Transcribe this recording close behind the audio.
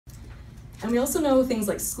And we also know things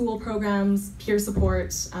like school programs, peer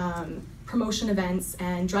support, promotion events,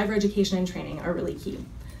 and driver education and training are really key.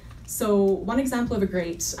 So one example of a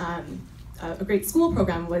great school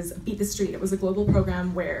program was Beat the Street. It was a global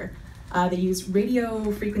program where they used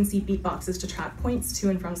radio frequency beatboxes to track points to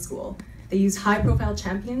and from school. They used high-profile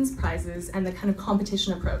champions, prizes, and the kind of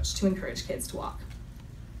competition approach to encourage kids to walk.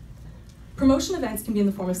 Promotion events can be in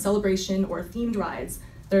the form of celebration or themed rides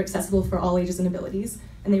that are accessible for all ages and abilities,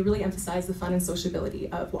 and they really emphasize the fun and sociability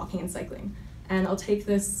of walking and cycling. And I'll take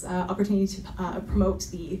this opportunity to promote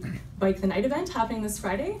the Bike the Night event happening this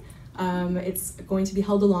Friday. It's going to be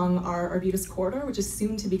held along our Arbutus corridor, which is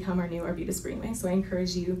soon to become our new Arbutus Greenway, so I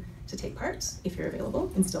encourage you to take part if you're available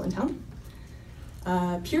and still in town.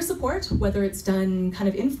 Peer support, whether it's done kind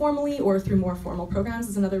of informally or through more formal programs,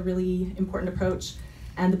 is another really important approach.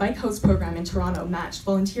 And the Bike Host program in Toronto matched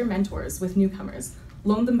volunteer mentors with newcomers,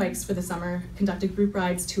 loaned them bikes for the summer, conducted group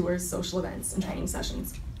rides, tours, social events, and training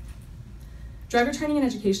sessions. Driver training and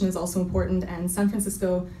education is also important, and San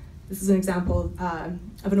Francisco, this is an example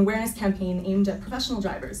of an awareness campaign aimed at professional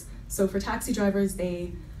drivers. So for taxi drivers,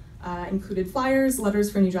 they included flyers,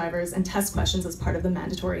 letters for new drivers, and test questions as part of the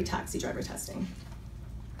mandatory taxi driver testing.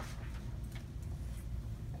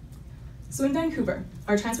 So in Vancouver,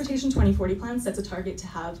 our Transportation 2040 plan sets a target to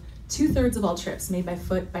have 2/3 of all trips made by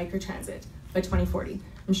foot, bike, or transit by 2040.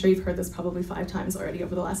 I'm sure you've heard this probably 5 times already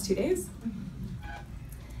over the last 2 days.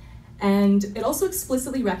 And it also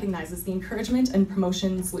explicitly recognizes the encouragement and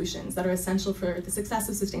promotion solutions that are essential for the success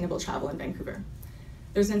of sustainable travel in Vancouver.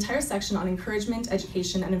 There's an entire section on encouragement,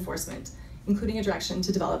 education, and enforcement, including a direction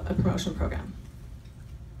to develop a promotion program.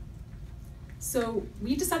 So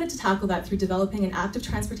we decided to tackle that through developing an active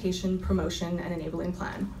transportation promotion and enabling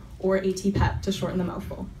plan, or ATPEP to shorten the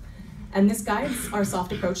mouthful. And this guides our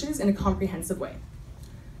soft approaches in a comprehensive way.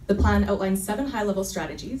 The plan outlines 7 high-level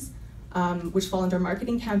strategies, which fall under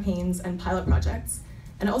marketing campaigns and pilot projects,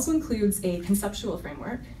 and also includes a conceptual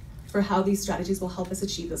framework for how these strategies will help us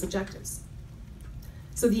achieve those objectives.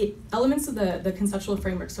 So the elements of the conceptual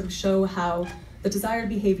framework sort of show how the desired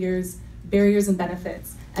behaviors, barriers and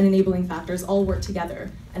benefits, and enabling factors all work together,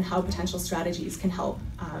 and how potential strategies can help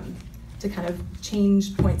to kind of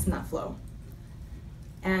change points in that flow.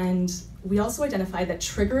 And we also identified that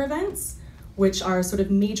trigger events, which are sort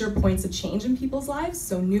of major points of change in people's lives,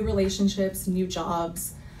 so new relationships, new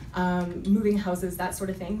jobs, moving houses, that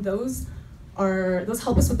sort of thing, those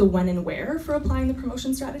help us with the when and where for applying the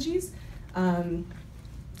promotion strategies.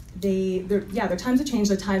 They're times of change,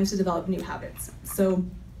 they're times to develop new habits. So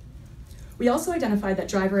we also identified that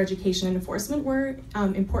driver education and enforcement were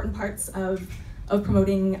important parts of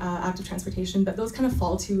promoting active transportation, but those kind of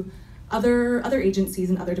fall to other agencies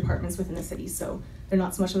and other departments within the city, so they're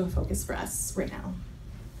not so much of a focus for us right now.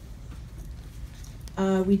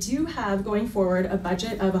 We do have, going forward, a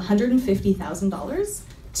budget of $150,000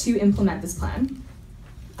 to implement this plan.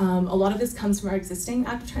 A lot of this comes from our existing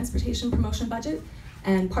active transportation promotion budget,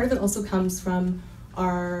 and part of it also comes from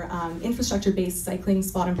our infrastructure-based cycling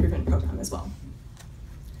spot improvement program as well.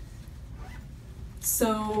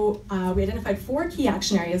 So we identified 4 key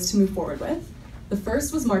action areas to move forward with. The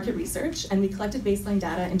first was market research, and we collected baseline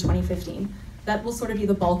data in 2015. That will sort of be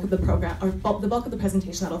the bulk of the program, or the bulk of the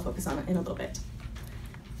presentation that I'll focus on in a little bit.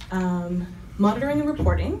 Monitoring and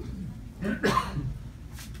reporting.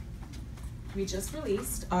 We just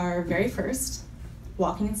released our very first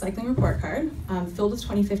walking and cycling report card, filled with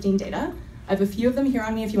 2015 data. I have a few of them here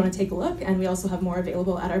on me if you want to take a look, and we also have more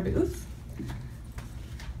available at our booth.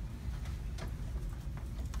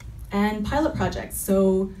 And pilot projects.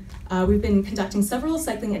 So we've been conducting several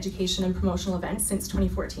cycling education and promotional events since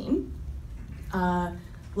 2014.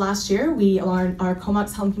 Last year, on our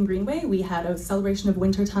Comox Helmkin Greenway, we had a celebration of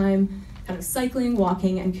wintertime, kind of cycling,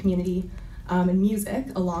 walking, and community and music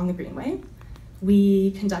along the Greenway.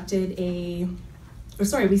 We conducted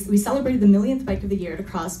we celebrated the 1,000,000th bike of the year to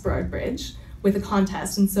cross Burrard Bridge with a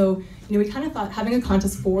contest. And so, we kind of thought having a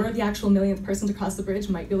contest for the actual 1,000,000th person to cross the bridge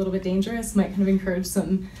might be a little bit dangerous, might kind of encourage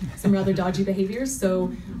some rather dodgy behaviors.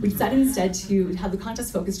 So we decided instead to have the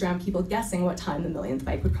contest focused around people guessing what time the 1,000,000th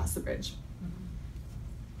bike would cross the bridge.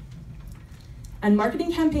 And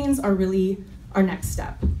marketing campaigns are really our next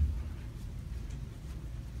step.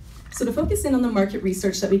 So to focus in on the market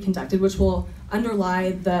research that we conducted, which will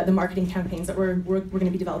underlie the marketing campaigns that we're going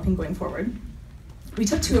to be developing going forward, we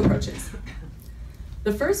took 2 approaches.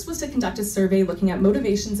 The first was to conduct a survey looking at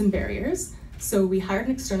motivations and barriers. So we hired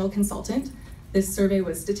an external consultant. This survey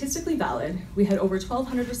was statistically valid. We had over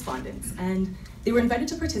 1,200 respondents, and they were invited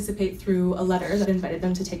to participate through a letter that invited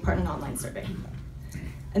them to take part in an online survey.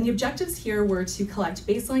 And the objectives here were to collect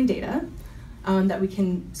baseline data that we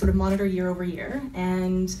can sort of monitor year over year.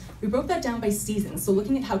 And we broke that down by seasons, so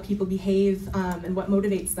looking at how people behave and what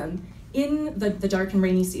motivates them in the dark and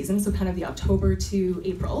rainy season, so kind of the October to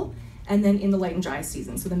April, and then in the light and dry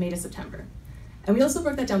season, so the May to September. And we also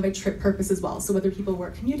broke that down by trip purpose as well, so whether people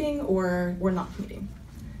were commuting or were not commuting.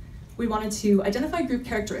 We wanted to identify group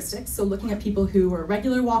characteristics, so looking at people who were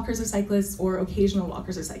regular walkers or cyclists or occasional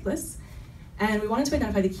walkers or cyclists. And we wanted to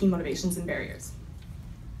identify the key motivations and barriers.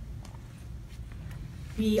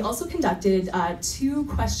 We also conducted 2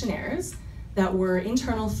 questionnaires that were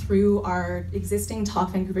internal through our existing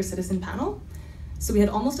Talk Vancouver Citizen panel. So we had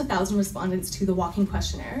almost 1,000 respondents to the walking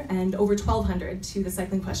questionnaire and over 1,200 to the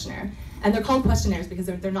cycling questionnaire. And they're called questionnaires because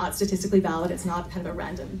they're not statistically valid. It's not kind of a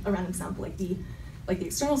random sample like the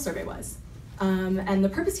external survey was. And the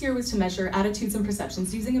purpose here was to measure attitudes and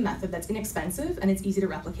perceptions using a method that's inexpensive and it's easy to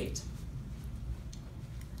replicate.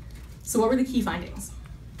 So what were the key findings?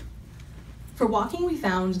 For walking, we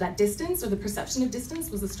found that distance, or the perception of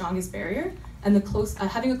distance, was the strongest barrier, and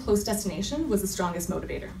having a close destination was the strongest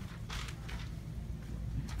motivator.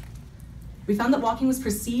 We found that walking was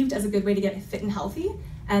perceived as a good way to get fit and healthy,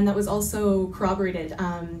 and that was also corroborated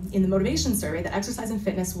in the motivation survey that exercise and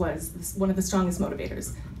fitness was one of the strongest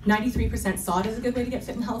motivators. 93% saw it as a good way to get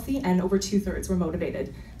fit and healthy, and over 2/3 were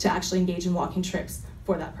motivated to actually engage in walking trips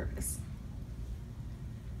for that purpose.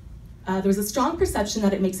 There was a strong perception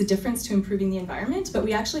that it makes a difference to improving the environment, but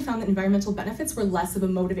we actually found that environmental benefits were less of a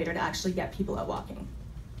motivator to actually get people out walking.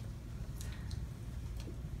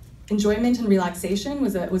 Enjoyment and relaxation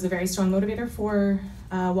was a very strong motivator for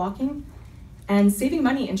walking. And saving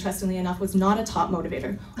money, interestingly enough, was not a top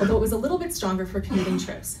motivator, although it was a little bit stronger for commuting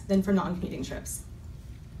trips than for non-commuting trips.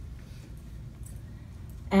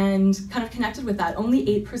 And kind of connected with that, only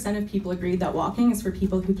 8% of people agreed that walking is for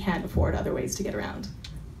people who can't afford other ways to get around.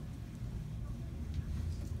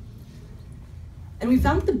 And we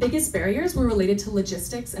found that the biggest barriers were related to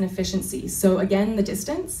logistics and efficiency. So again, the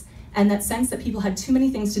distance, and that sense that people had too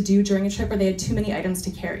many things to do during a trip or they had too many items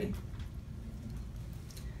to carry.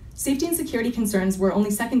 Safety and security concerns were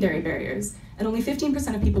only secondary barriers, and only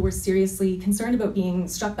 15% of people were seriously concerned about being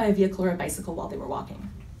struck by a vehicle or a bicycle while they were walking.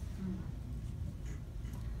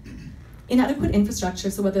 Inadequate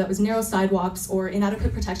infrastructure, so whether that was narrow sidewalks or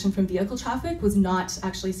inadequate protection from vehicle traffic, was not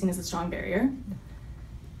actually seen as a strong barrier.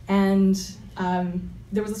 And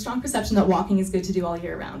there was a strong perception that walking is good to do all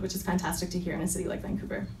year round, which is fantastic to hear in a city like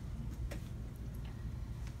Vancouver.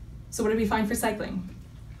 So what did we find for cycling?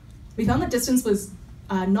 We found that distance was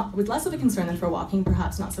less of a concern than for walking,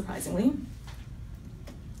 perhaps not surprisingly.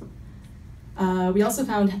 We also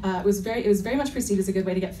found it was very much perceived as a good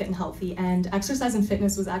way to get fit and healthy, and exercise and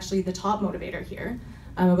fitness was actually the top motivator here.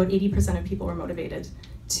 About 80% of people were motivated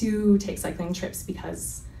to take cycling trips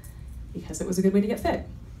because it was a good way to get fit.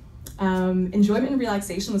 Enjoyment and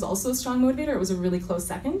relaxation was also a strong motivator. It was a really close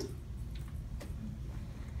second.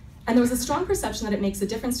 And there was a strong perception that it makes a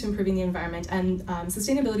difference to improving the environment, and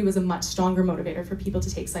sustainability was a much stronger motivator for people to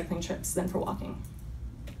take cycling trips than for walking.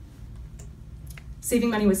 Saving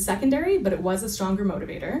money was secondary, but it was a stronger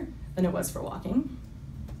motivator than it was for walking.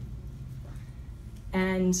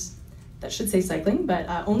 And that should say cycling, but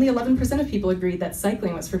only 11% of people agreed that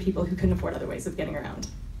cycling was for people who couldn't afford other ways of getting around.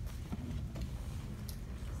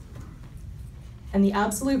 And the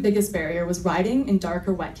absolute biggest barrier was riding in dark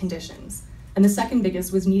or wet conditions. And the second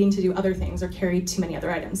biggest was needing to do other things or carry too many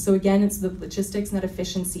other items. So again, it's the logistics and that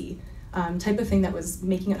efficiency type of thing that was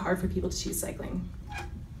making it hard for people to choose cycling.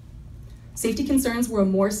 Safety concerns were a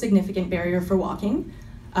more significant barrier for walking.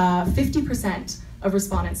 50% of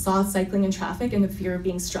respondents saw cycling in traffic and the fear of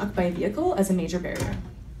being struck by a vehicle as a major barrier.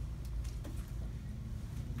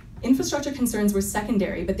 Infrastructure concerns were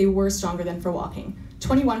secondary, but they were stronger than for walking.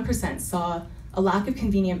 21% saw a lack of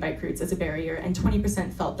convenient bike routes as a barrier, and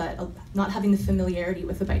 20% felt that not having the familiarity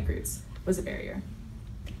with the bike routes was a barrier.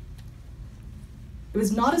 It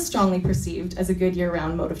was not as strongly perceived as a good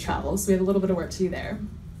year-round mode of travel, so we had a little bit of work to do there.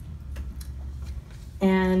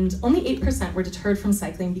 And only 8% were deterred from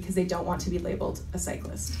cycling because they don't want to be labeled a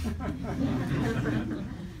cyclist.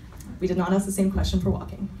 We did not ask the same question for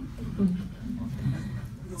walking.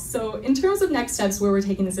 So in terms of next steps where we're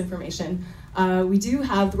taking this information, we do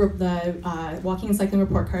have the walking and cycling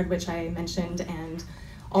report card, which I mentioned, and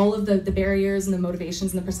all of the barriers and the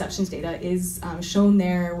motivations and the perceptions data is shown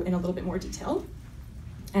there in a little bit more detail.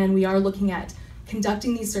 And we are looking at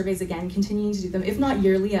conducting these surveys again, continuing to do them, if not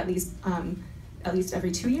yearly, at least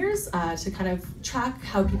every 2 years, to kind of track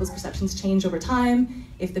how people's perceptions change over time,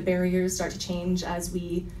 if the barriers start to change as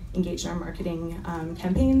we engage in our marketing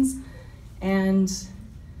campaigns. And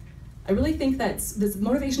I really think that this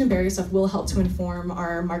motivation and barrier stuff will help to inform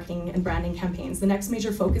our marketing and branding campaigns. The next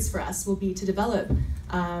major focus for us will be to develop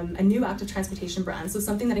a new active transportation brand, so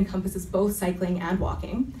something that encompasses both cycling and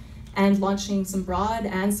walking, and launching some broad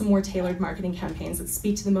and some more tailored marketing campaigns that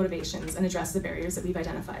speak to the motivations and address the barriers that we've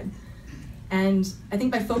identified. And I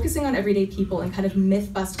think by focusing on everyday people and kind of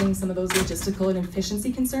myth-busting some of those logistical and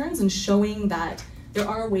efficiency concerns and showing that there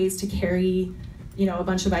are ways to carry, you know, a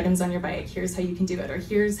bunch of items on your bike, here's how you can do it, or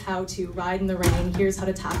here's how to ride in the rain, here's how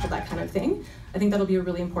to tackle that kind of thing, I think that'll be a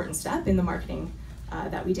really important step in the marketing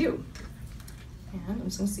that we do. And I'm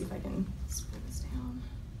just gonna see if I can scroll this down.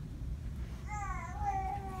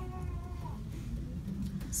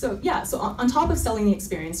 So yeah, so on top of selling the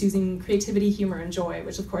experience, using creativity, humor, and joy,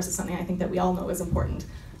 which of course is something I think that we all know is important,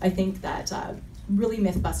 I think that really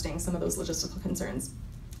myth-busting some of those logistical concerns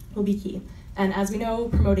will be key. And as we know,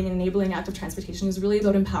 promoting and enabling active transportation is really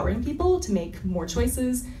about empowering people to make more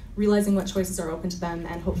choices, realizing what choices are open to them,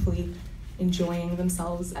 and hopefully enjoying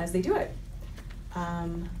themselves as they do it.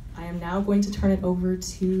 I am now going to turn it over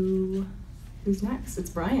to, who's next? It's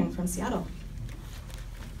Brian from Seattle.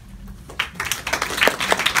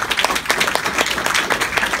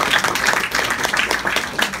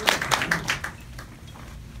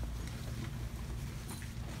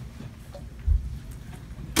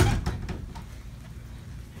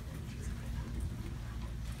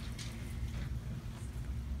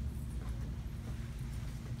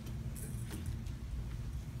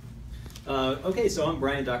 Okay, so I'm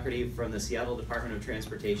Brian Dougherty from the Seattle Department of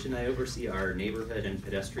Transportation. I oversee our neighborhood and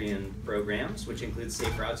pedestrian programs, which include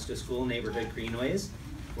safe routes to school, neighborhood greenways,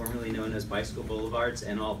 formerly known as bicycle boulevards,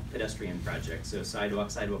 and all pedestrian projects, so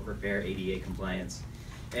sidewalk repair, ADA compliance.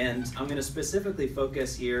 And I'm going to specifically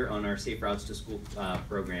focus here on our Safe Routes to School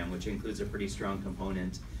program, which includes a pretty strong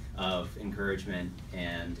component of encouragement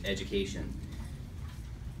and education.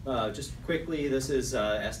 Just quickly, this is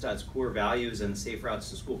SDOT's core values, and the Safe Routes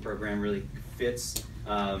to School program really fits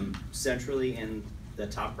centrally in the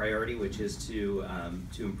top priority, which is to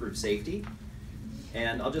improve safety.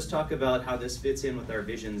 And I'll just talk about how this fits in with our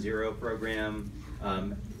Vision Zero program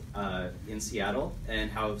in Seattle, and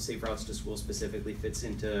how Safe Routes to School specifically fits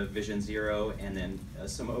into Vision Zero, and then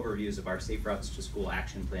some overviews of our Safe Routes to School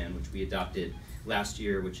action plan, which we adopted last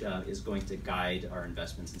year, which is going to guide our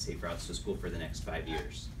investments in Safe Routes to School for the next 5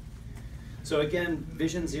 years. So again,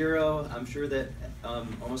 Vision Zero, I'm sure that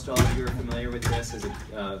almost all of you are familiar with this as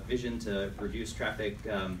a vision to reduce traffic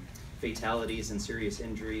fatalities and serious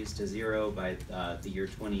injuries to zero by the year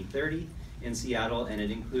 2030 in Seattle, and it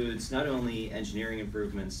includes not only engineering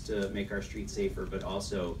improvements to make our streets safer, but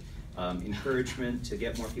also encouragement to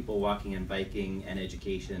get more people walking and biking, and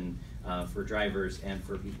education for drivers and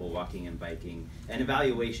for people walking and biking. And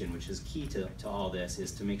evaluation, which is key to all this,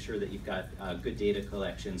 is to make sure that you've got good data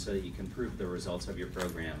collection so that you can prove the results of your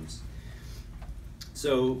programs.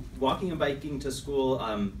 So walking and biking to school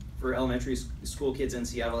for elementary school kids in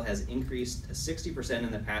Seattle has increased 60%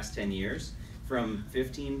 in the past 10 years, from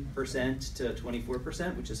 15% to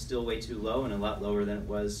 24%, which is still way too low and a lot lower than it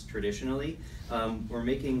was traditionally. We're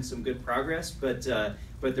making some good progress, but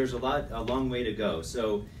there's a long way to go.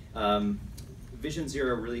 So Vision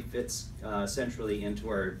Zero really fits centrally into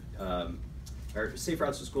our Safe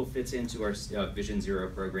Routes to School fits into our Vision Zero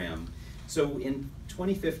program. So in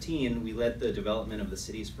 2015, we led the development of the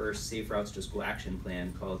city's first Safe Routes to School action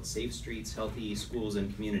plan called Safe Streets, Healthy Schools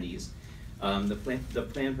and Communities. The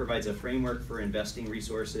plan provides a framework for investing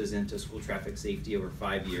resources into school traffic safety over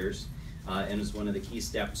 5 years, and is one of the key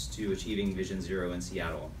steps to achieving Vision Zero in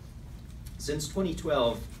Seattle. Since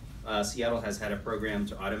 2012, Seattle has had a program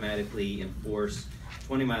to automatically enforce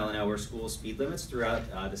 20-mile-an-hour school speed limits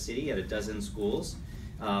throughout the city at a dozen schools.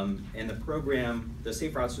 And the program, the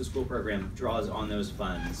Safe Routes to School program, draws on those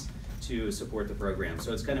funds to support the program.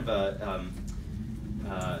 So it's kind of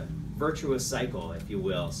a virtuous cycle, if you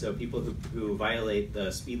will. So people who violate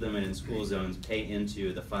the speed limit in school zones pay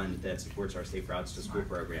into the fund that supports our Safe Routes to School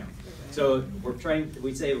program. So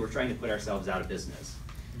we'd say we're trying to put ourselves out of business.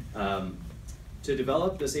 To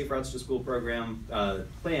develop the Safe Routes to School program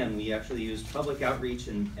plan, we actually used public outreach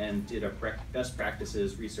and did a best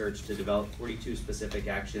practices research to develop 42 specific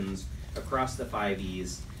actions across the 5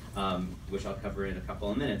 E's, which I'll cover in a couple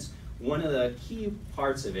of minutes. One of the key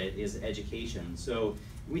parts of it is education. So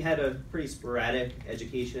we had a pretty sporadic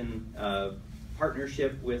education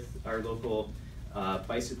partnership with our local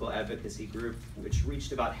bicycle advocacy group, which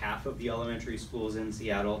reached about half of the elementary schools in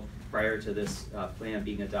Seattle prior to this plan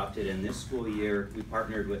being adopted. And this school year, we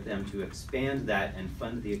partnered with them to expand that and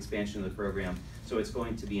fund the expansion of the program. So it's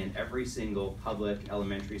going to be in every single public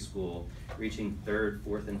elementary school, reaching 3rd,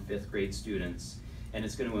 4th, and 5th grade students. and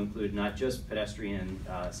it's going to include not just pedestrian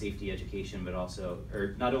safety education, but also,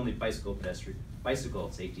 or not only bicycle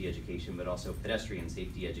safety education, but also pedestrian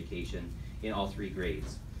safety education in all 3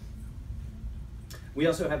 grades. We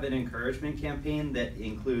also have an encouragement campaign that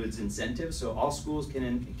includes incentives. So all schools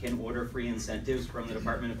can order free incentives from the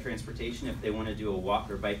Department of Transportation if they want to do a walk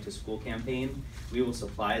or bike to school campaign. We will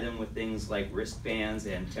supply them with things like wristbands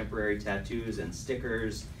and temporary tattoos and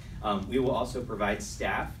stickers. We will also provide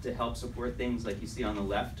staff to help support things like you see on the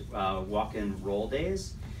left, walk and roll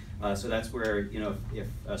days. So that's where, you know, if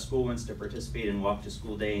a school wants to participate in Walk to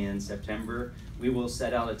School Day in September, we will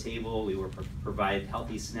set out a table, we will provide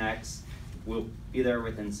healthy snacks. We'll be there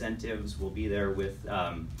with incentives. We'll be there with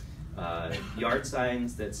yard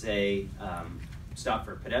signs that say stop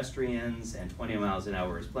for pedestrians and 20 miles an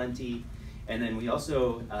hour is plenty. And then we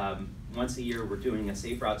also, once a year, we're doing a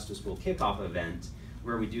Safe Routes to School kickoff event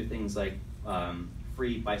where we do things like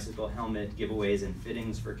free bicycle helmet giveaways and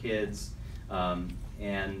fittings for kids,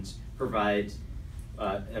 and provide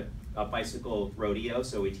a bicycle rodeo,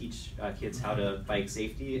 so we teach kids how to bike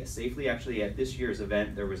safely. Actually, at this year's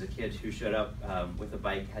event, there was a kid who showed up with a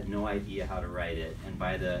bike, had no idea how to ride it, and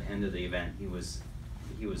by the end of the event, he was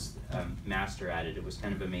master at it. It was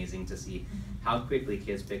kind of amazing to see how quickly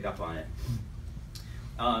kids pick up on it.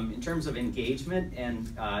 In terms of engagement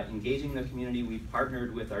and engaging the community, we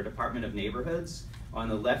partnered with our Department of Neighborhoods. On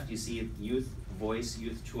the left, you see Youth Voice,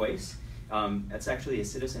 Youth Choice. That's actually a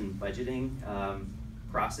citizen budgeting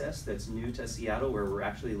process that's new to Seattle, where we're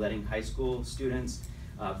actually letting high school students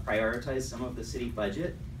prioritize some of the city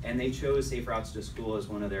budget, and they chose Safe Routes to School as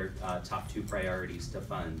one of their top 2 priorities to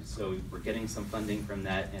fund. So we're getting some funding from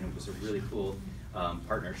that, and it was a really cool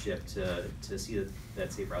partnership to see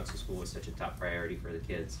that Safe Routes to School was such a top priority for the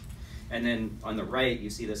kids. And then on the right, you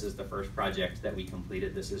see this is the first project that we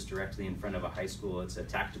completed. This is directly in front of a high school. It's a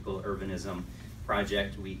tactical urbanism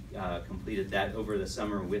project. We completed that over the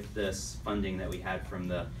summer with this funding that we had from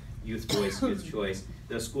the Youth Voice, Youth Choice.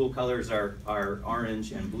 The school colors are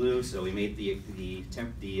orange and blue, so we made the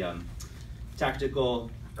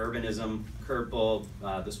tactical urbanism purple,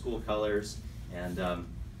 the school colors, and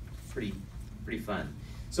pretty fun.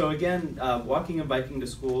 So again, walking and biking to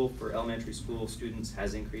school for elementary school students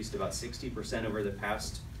has increased about 60% over the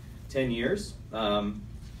past 10 years.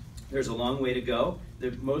 There's a long way to go.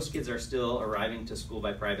 Most kids are still arriving to school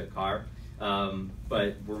by private car,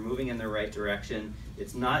 but we're moving in the right direction.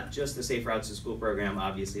 It's not just the Safe Routes to School program.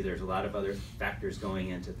 Obviously, there's a lot of other factors going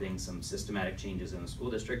into things, some systematic changes in the school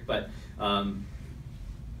district, but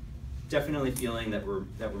definitely feeling that we're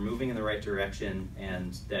moving in the right direction,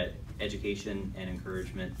 and that education and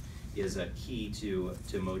encouragement is a key to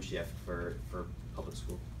mode shift for public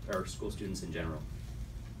school or school students in general.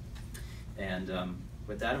 And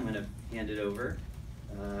with that, I'm going to hand it over.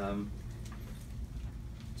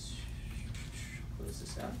 Close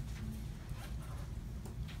this out.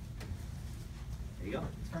 There you go.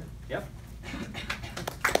 Yep.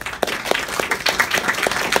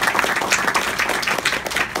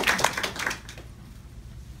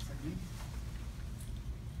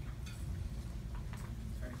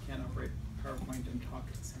 Sorry, I can't operate PowerPoint and talk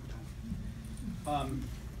at the same time.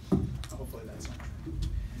 Hopefully that's not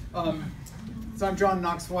true. So I'm John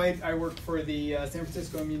Knox White. I work for the San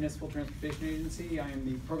Francisco Municipal Transportation Agency. I am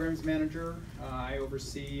the programs manager. I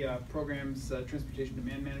oversee programs, transportation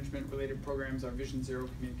demand management related programs, our Vision Zero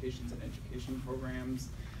communications and education programs,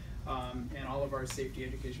 and all of our safety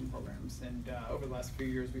education programs. And over the last few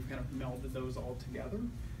years, we've kind of melded those all together.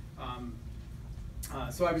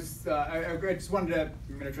 So I just wanted to,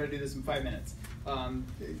 I'm going to try to do this in 5 minutes.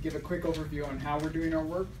 Give a quick overview on how we're doing our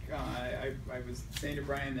work. I was saying to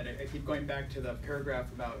Brian that I keep going back to the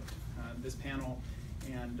paragraph about this panel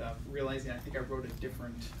and realizing I think I wrote a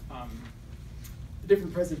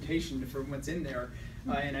different presentation for what's in there.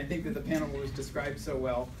 And I think that the panel was described so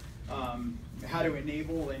well, how to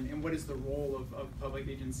enable and what is the role of public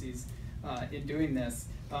agencies in doing this.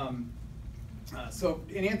 So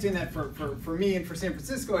in answering that for me and for San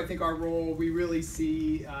Francisco, I think our role, we really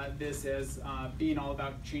see this as being all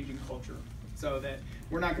about changing culture. So that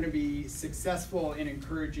we're not going to be successful in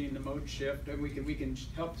encouraging the mode shift, and we can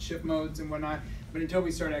help shift modes and whatnot, but until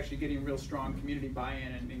we start actually getting real strong community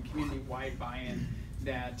buy-in and community-wide buy-in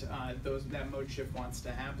that that mode shift wants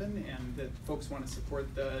to happen, and that folks want to support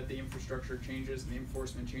the infrastructure changes and the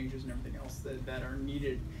enforcement changes and everything else that are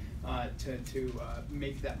needed to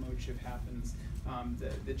make that mode shift happen.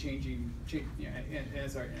 The changing,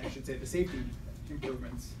 I should say, the safety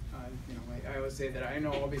improvements. I always say that I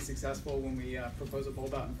know I'll be successful when we propose a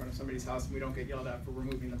bulb out in front of somebody's house and we don't get yelled at for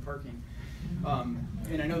removing the parking.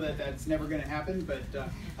 And I know that that's never going to happen, but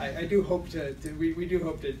I do hope we do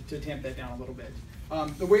hope to tamp that down a little bit.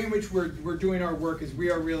 The way in which we're doing our work is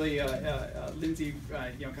we are really, Lindsay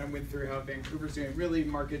kind of went through how Vancouver's doing, really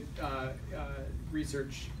market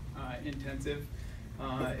research intensive.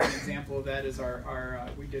 An example of that is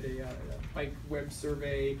we did a bike web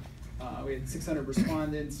survey. We had 600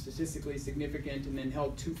 respondents, statistically significant, and then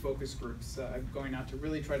held 2 focus groups going out to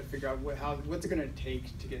really try to figure out what's it going to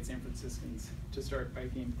take to get San Franciscans to start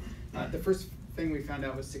biking. The first thing we found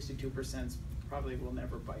out was 62% probably will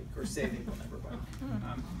never bike, or say they will never bike.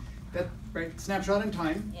 That right, snapshot in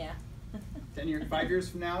time. Yeah. 5 years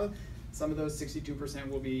from now, some of those 62%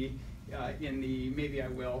 will be in the maybe I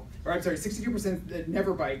will, or I'm sorry, 62% that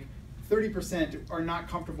never bike, 30% are not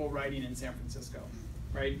comfortable riding in San Francisco,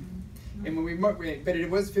 right? And when but it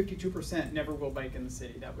was 52% never will bike in the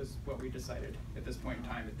city. That was what we decided at this point in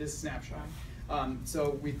time, at this snapshot.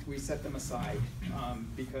 So we set them aside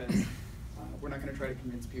because we're not going to try to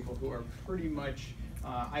convince people who are pretty much,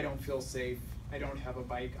 I don't feel safe, I don't have a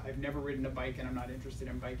bike, I've never ridden a bike and I'm not interested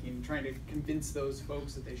in biking. Trying to convince those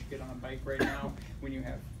folks that they should get on a bike right now when you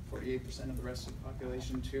have 48% of the rest of the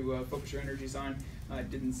population to focus your energies on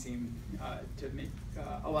didn't seem to make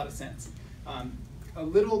a lot of sense. A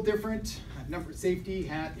little different, safety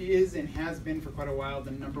is and has been for quite a while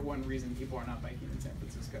the #1 reason people are not biking in San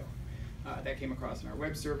Francisco. That came across in our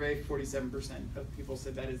web survey. 47% of people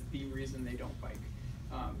said that is the reason they don't bike.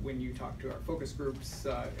 When you talk to our focus groups,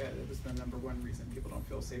 it was the #1 reason people don't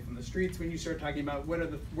feel safe on the streets. When you start talking about where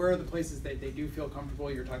are the places that they do feel comfortable,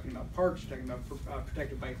 you're talking about parks, you're talking about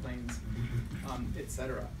protected bike lanes,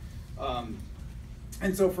 etc.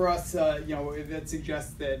 And so for us, that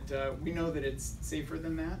suggests that we know that it's safer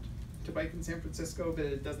than that to bike in San Francisco, but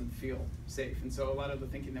it doesn't feel safe. And so a lot of the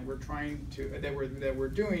thinking that we're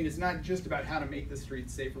doing is not just about how to make the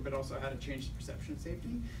streets safer, but also how to change the perception of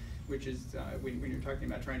safety, which is when you're talking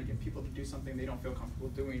about trying to get people to do something they don't feel comfortable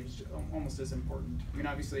doing is almost as important. I mean,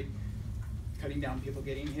 obviously, cutting down people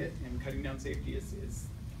getting hit and cutting down safety is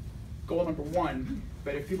goal #1.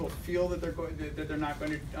 But if people feel that they're not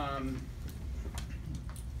going to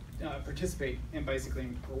participate in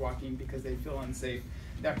bicycling or walking because they feel unsafe,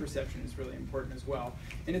 that perception is really important as well.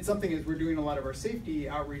 And it's something as we're doing a lot of our safety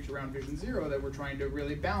outreach around Vision Zero that we're trying to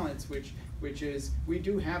really balance, which is we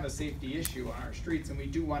do have a safety issue on our streets and we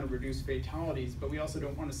do want to reduce fatalities, but we also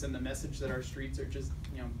don't want to send the message that our streets are just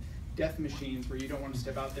death machines where you don't want to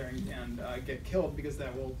step out there and get killed, because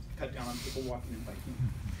that will cut down on people walking and biking.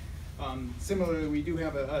 Similarly, we do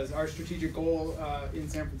have our strategic goal in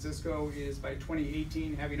San Francisco is by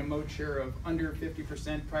 2018 having a mode share of under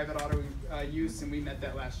 50% private auto use, and we met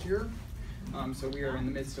that last year. So we are in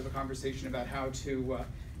the midst of a conversation about how to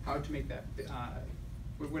make that.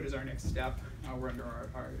 What is our next step? We're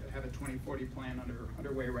have a 2040 plan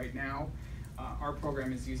underway right now. Our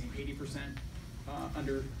program is using 80%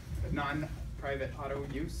 under non-private auto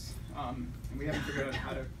use, and we haven't figured out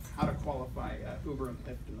how to qualify Uber and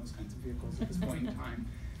Lyft and those kinds of vehicles at this point in time.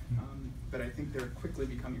 But I think they're quickly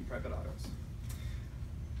becoming private autos.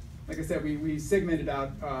 Like I said, we segmented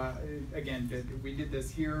out, again, we did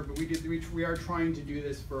this here, but we are trying to do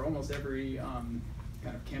this for almost every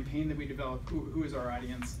kind of campaign that we develop. Who is our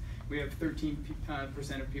audience? We have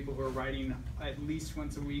 13% of people who are riding at least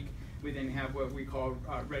once a week. We then have what we call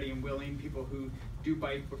ready and willing, people who do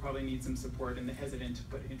bike but probably need some support, and the hesitant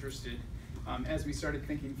but interested. As we started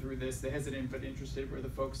thinking through this, the hesitant but interested were the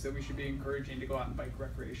folks that we should be encouraging to go out and bike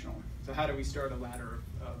recreational. So how do we start a ladder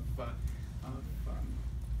of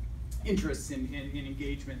interests and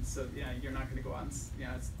engagements? So you're not going to go out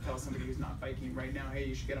and tell somebody who's not biking right now, hey,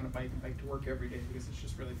 you should get on a bike and bike to work every day because it's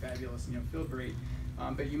just really fabulous and you'll feel great.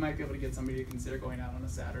 But you might be able to get somebody to consider going out on a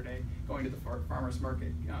Saturday, going to the farmer's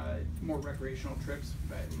market, more recreational trips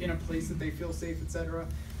in a place that they feel safe, etc.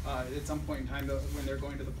 At some point in time, when they're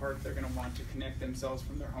going to the park, they're going to want to connect themselves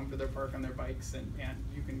from their home to their park on their bikes, and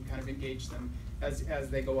you can kind of engage them as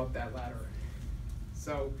they go up that ladder.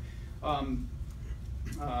 So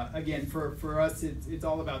again, for us, it's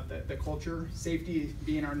all about the culture. Safety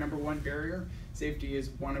being our #1 barrier. Safety is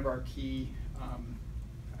one of our key, I'm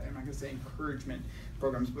not going to say encouragement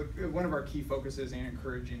programs, but one of our key focuses in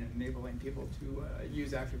encouraging and enabling people to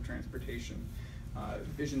use active transportation.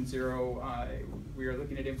 Vision Zero, we are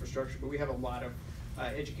looking at infrastructure, but we have a lot of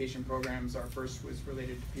education programs. Our first was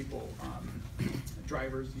related to people,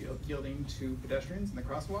 drivers yielding to pedestrians in the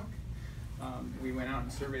crosswalk. We went out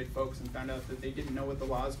and surveyed folks and found out that they didn't know what the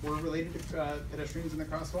laws were related to pedestrians in the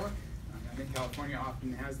crosswalk. think California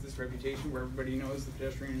often has this reputation where everybody knows the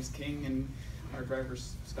pedestrian is king and our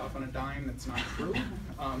drivers stop on a dime. That's not true.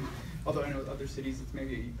 Although I know other cities it's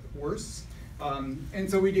maybe worse. And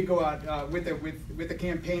so we did go out with a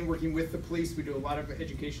campaign, working with the police. We do a lot of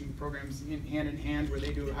education programs hand in hand where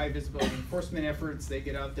they do high visibility enforcement efforts. They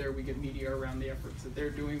get out there, we get media around the efforts that they're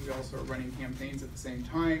doing. We also are running campaigns at the same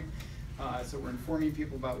time. So we're informing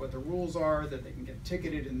people about what the rules are, that they can get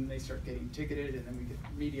ticketed, and then they start getting ticketed, and then we get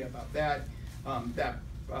media about that. That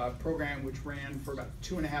program, which ran for about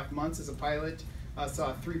 2.5 months as a pilot,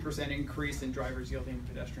 saw a 3% increase in drivers yielding to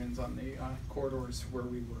pedestrians on the corridors where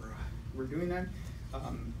we were doing that.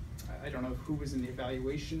 I don't know who was in the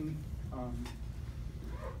evaluation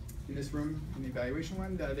in this room, in the evaluation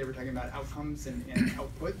one. They were talking about outcomes and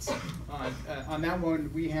outputs. On that one,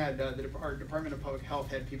 we had, our Department of Public Health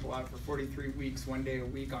had people out for 43 weeks, 1 day a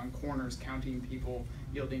week on corners, counting people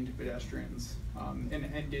yielding to pedestrians,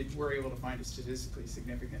 and were able to find a statistically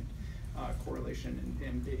significant correlation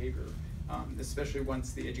in behavior, especially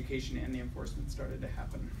once the education and the enforcement started to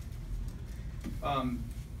happen.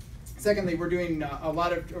 Secondly, we're doing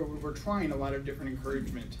we're trying a lot of different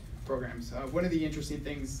encouragement programs. One of the interesting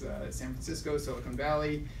things, San Francisco, Silicon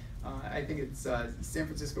Valley, I think it's San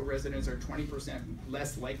Francisco residents are 20%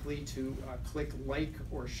 less likely to click like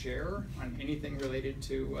or share on anything related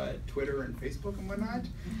to Twitter and Facebook and whatnot.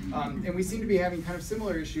 And we seem to be having kind of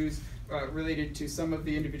similar issues related to some of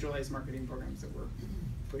the individualized marketing programs that we're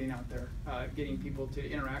putting out there, getting people to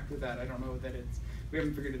interact with that. I don't know that we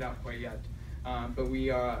haven't figured it out quite yet. But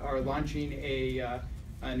we are launching a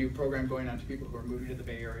new program going out to people who are moving to the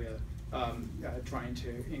Bay Area, trying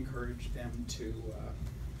to encourage them to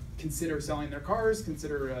consider selling their cars,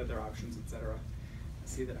 consider their options, etc. I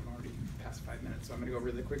see that I'm already past 5 minutes, so I'm going to go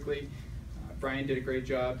really quickly. Brian did a great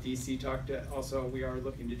job. DC talked also, we are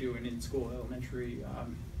looking to do an in-school elementary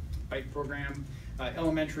bike program.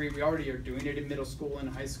 Elementary, we already are doing it in middle school and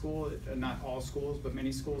high school, not all schools, but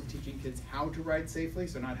many schools teaching kids how to ride safely,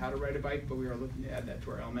 so not how to ride a bike, but we are looking to add that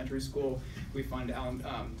to our elementary school. We fund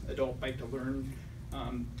adult bike to learn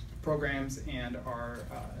programs and are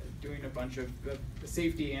doing a bunch of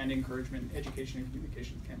safety and encouragement, education and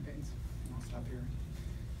communication campaigns. And I'll stop here.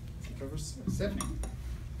 Take over Stefanie.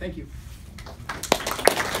 Thank you.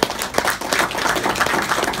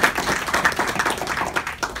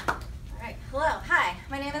 Hello, hi,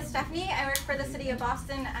 my name is Stefanie. I work for the City of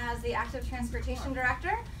Boston as the Active Transportation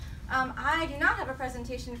Director. I do not have a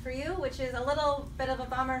presentation for you, which is a little bit of a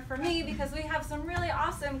bummer for me because we have some really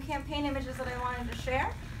awesome campaign images that I wanted to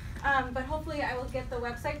share. But hopefully I will get the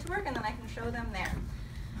website to work and then I can show them there.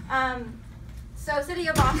 So City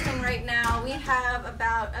of Boston right now, we have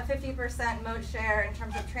about a 50% mode share in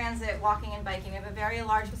terms of transit, walking, and biking. We have a very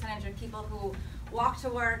large percentage of people who walk to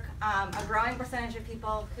work, a growing percentage of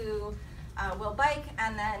people who will bike,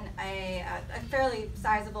 and then a fairly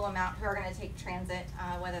sizable amount who are going to take transit,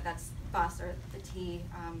 whether that's bus or the T,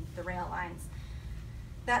 the rail lines.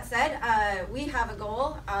 That said, we have a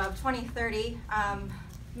goal of 2030,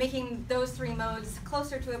 making those three modes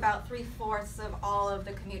closer to about 3/4 of all of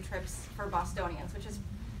the commute trips for Bostonians, which is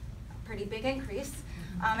a pretty big increase.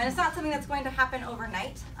 And it's not something that's going to happen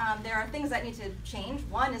overnight. There are things that need to change.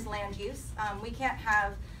 One is land use. We can't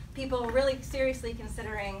have people really seriously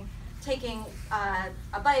considering taking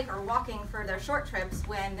a bike or walking for their short trips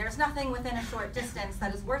when there's nothing within a short distance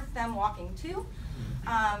that is worth them walking to.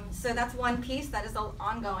 So that's one piece that is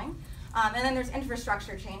ongoing. And then there's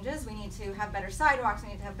infrastructure changes. We need to have better sidewalks, we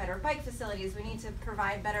need to have better bike facilities, we need to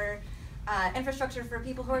provide better infrastructure for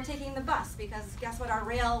people who are taking the bus, because guess what, our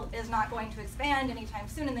rail is not going to expand anytime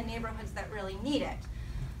soon in the neighborhoods that really need it.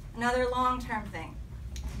 Another long-term thing,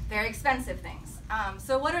 very expensive things.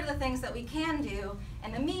 So what are the things that we can do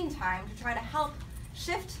in the meantime to try to help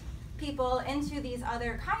shift people into these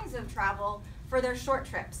other kinds of travel for their short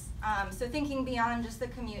trips? So thinking beyond just the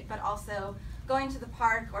commute, but also going to the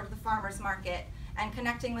park or to the farmer's market and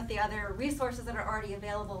connecting with the other resources that are already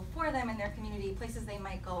available for them in their community, places they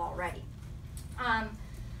might go already.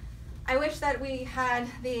 I wish that we had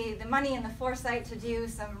the money and the foresight to do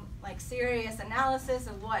some serious analysis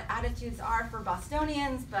of what attitudes are for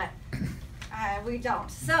Bostonians, but we don't.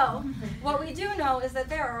 So what we do know is that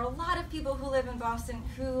there are a lot of people who live in Boston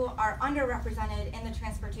who are underrepresented in the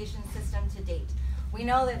transportation system to date. We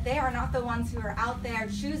know that they are not the ones who are out there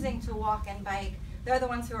choosing to walk and bike. They're the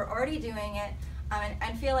ones who are already doing it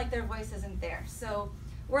and feel like their voice isn't there. So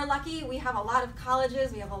we're lucky. We have a lot of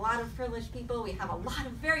colleges. We have a lot of privileged people. We have a lot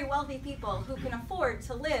of very wealthy people who can afford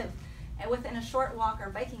to live within a short walk or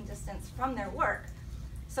biking distance from their work.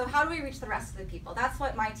 So how do we reach the rest of the people? That's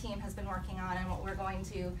what my team has been working on and what we're going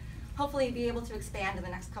to hopefully be able to expand in the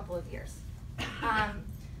next couple of years.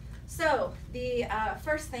 So the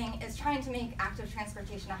first thing is trying to make active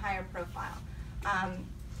transportation a higher profile.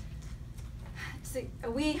 So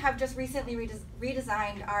we have just recently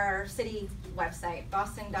redesigned our city website,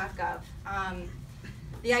 boston.gov.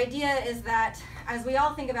 The idea is that as we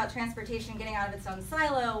all think about transportation getting out of its own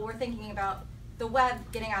silo, we're thinking about the web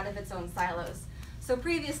getting out of its own silos. So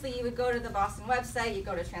previously you would go to the Boston website, you'd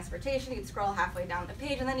go to transportation, you'd scroll halfway down the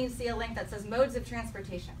page, and then you'd see a link that says modes of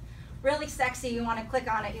transportation. Really sexy, you want to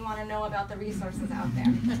click on it, you want to know about the resources out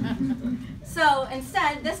there. So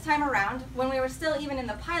instead, this time around, when we were still even in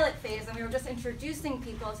the pilot phase and we were just introducing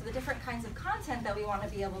people to the different kinds of content that we want to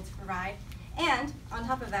be able to provide, and on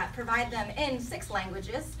top of that, provide them in 6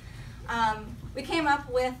 languages, we came up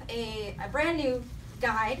with a brand new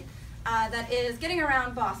guide that is getting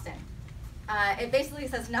around Boston. It basically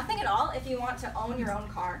says nothing at all if you want to own your own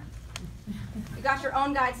car. You got your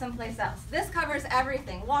own guide someplace else. This covers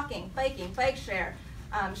everything: walking, biking, bike share,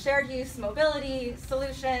 shared use, mobility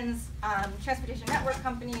solutions, transportation network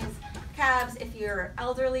companies, cabs, if you're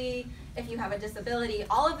elderly, if you have a disability.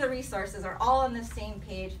 All of the resources are all on this same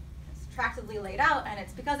page. It's attractively laid out, and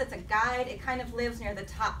it's because it's a guide, it kind of lives near the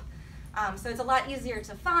top. So it's a lot easier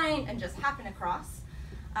to find and just happen across,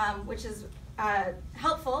 which is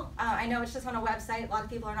helpful. I know it's just on a website. A lot of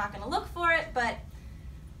people are not going to look for it, but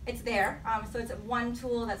it's there. So it's one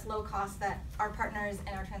tool that's low cost that our partners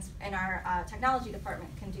in our technology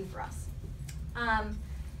department can do for us.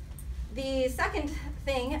 The second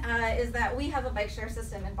thing is that we have a bike share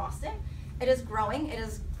system in Boston. It is growing. It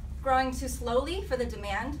is growing too slowly for the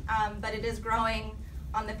demand, but it is growing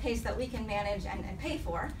on the pace that we can manage and pay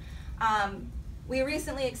for. We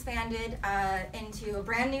recently expanded into a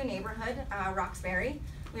brand new neighborhood, Roxbury.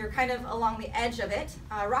 We were kind of along the edge of it.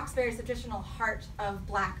 Roxbury is the traditional heart of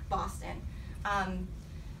Black Boston.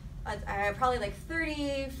 Probably like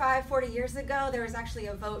 35, 40 years ago, there was actually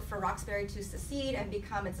a vote for Roxbury to secede and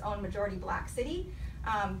become its own majority Black city.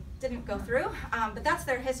 Didn't go through, but that's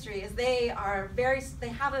their history. Is they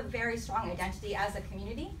have a very strong identity as a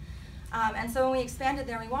community. And so when we expanded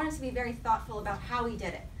there, we wanted to be very thoughtful about how we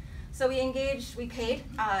did it. So we paid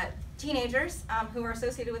teenagers who were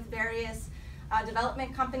associated with various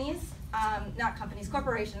development companies,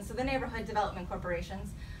 corporations, so the neighborhood development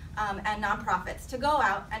corporations, and nonprofits to go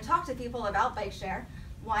out and talk to people about bike share.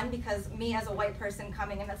 One, because me as a white person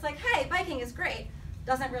coming in that's like, hey, biking is great,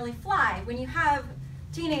 doesn't really fly. When you have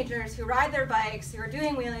teenagers who ride their bikes, who are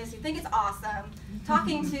doing wheelies, who think it's awesome,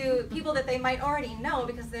 talking to people that they might already know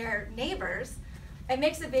because they're neighbors, it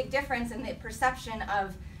makes a big difference in the perception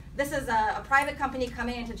of this is a private company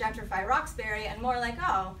coming in to gentrify Roxbury, and more like,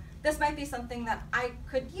 oh, this might be something that I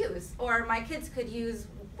could use, or my kids could use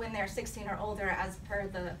when they're 16 or older as per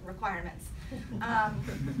the requirements.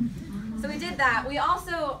 So we did that. We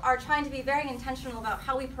also are trying to be very intentional about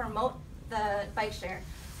how we promote the bike share.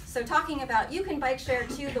 So talking about, you can bike share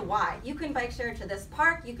to the Y, you can bike share to this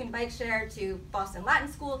park, you can bike share to Boston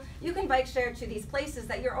Latin School, you can bike share to these places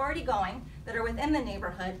that you're already going, that are within the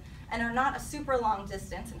neighborhood, and are not a super long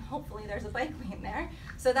distance, and hopefully there's a bike lane there.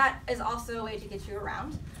 So that is also a way to get you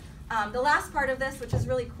around. The last part of this, which is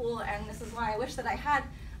really cool, and this is why I wish that I had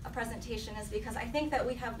a presentation, is because I think that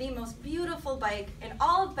we have the most beautiful bike in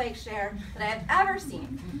all of bike share that I have ever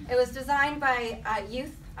seen. It was designed by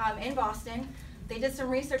youth in Boston. They did some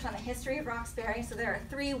research on the history of Roxbury, so there are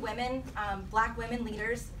 3 women, Black women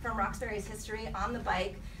leaders from Roxbury's history on the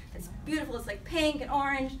bike. It's beautiful, it's like pink and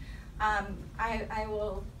orange. I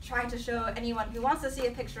will try to show anyone who wants to see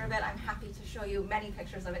a picture of it. I'm happy to show you many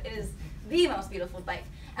pictures of it. It is the most beautiful bike.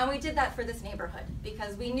 And we did that for this neighborhood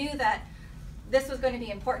because we knew that this was going to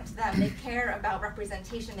be important to them. They care about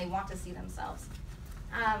representation. They want to see themselves.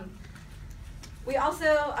 We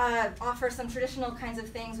also offer some traditional kinds of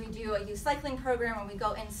things. We do a youth cycling program where we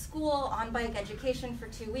go in school on bike education for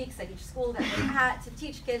 2 weeks at each school that we're at to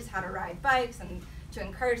teach kids how to ride bikes and to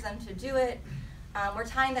encourage them to do it. We're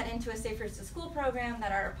tying that into a Safe Routes to School program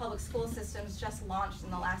that our public school systems just launched in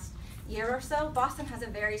the last year or so. Boston has a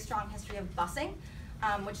very strong history of busing,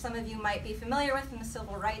 which some of you might be familiar with from the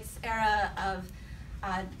civil rights era of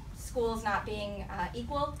schools not being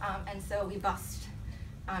equal, and so we bused.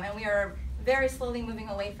 And we are very slowly moving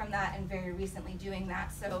away from that and very recently doing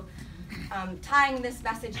that. So tying this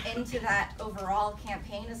message into that overall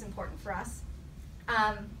campaign is important for us.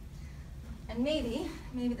 And maybe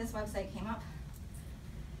this website came up.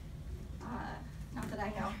 Not that I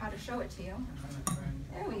know how to show it to you.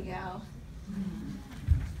 There we go.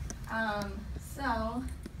 So,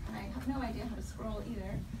 and I have no idea how to scroll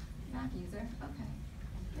either. Mac user. Okay,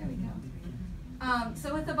 there we go.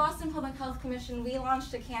 So with the Boston Public Health Commission, we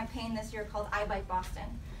launched a campaign this year called I Bike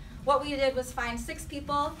Boston, what we did was find 6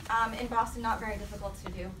 people in Boston, not very difficult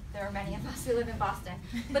to do. There are many of us who live in Boston.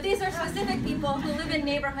 But these are specific people who live in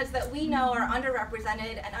neighborhoods that we know are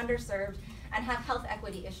underrepresented and underserved and have health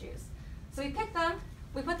equity issues. So we picked them,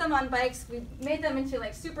 we put them on bikes, we made them into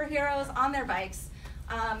like superheroes on their bikes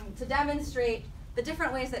to demonstrate the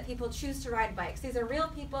different ways that people choose to ride bikes. These are real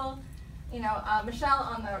people. You know, Michelle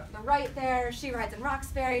on the right there, she rides in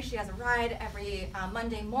Roxbury. She has a ride every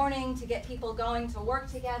Monday morning to get people going to work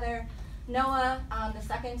together. Noah, the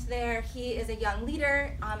second there, he is a young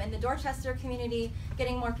leader in the Dorchester community,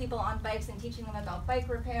 getting more people on bikes and teaching them about bike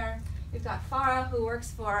repair. We've got Farah, who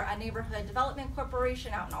works for a neighborhood development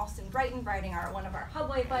corporation out in Alston-Brighton, riding one of our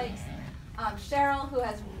Hubway bikes. Cheryl, who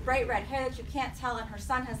has bright red hair that you can't tell, and her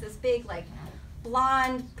son has this big, like,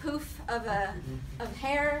 blonde poof of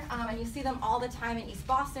hair, and you see them all the time in East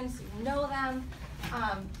Boston, so you know them.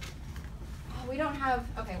 We don't have,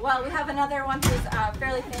 okay, well, we have another one who's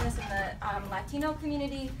fairly famous in the Latino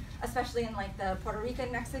community, especially in like the Puerto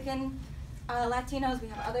Rican, Mexican Latinos. We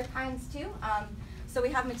have other kinds too. So we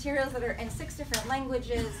have materials that are in 6 different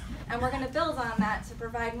languages, and we're going to build on that to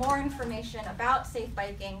provide more information about safe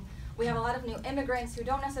biking. We have a lot of new immigrants who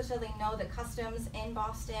don't necessarily know the customs in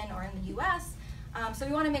Boston or in the US, so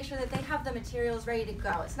we want to make sure that they have the materials ready to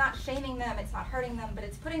go. It's not shaming them, it's not hurting them, but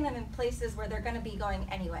it's putting them in places where they're going to be going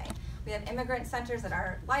anyway. We have immigrant centers at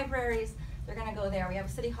our libraries, they're going to go there. We have a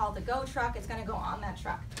City Hall to Go truck, it's going to go on that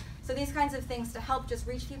truck. So these kinds of things to help just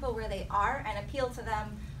reach people where they are and appeal to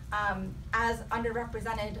them as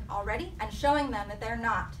underrepresented already, and showing them that they're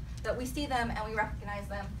not, that we see them and we recognize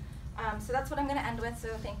them. So that's what I'm going to end with, so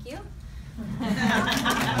thank you.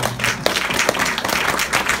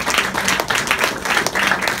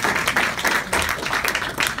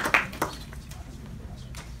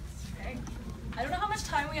 I don't know how much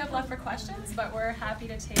time we have left for questions, but we're happy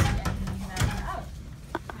to take any that you have.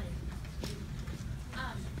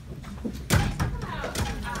 Can you talk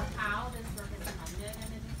about how this work is funded in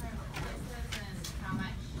the different places and how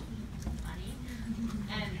much money?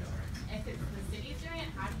 And if it's the city's doing it,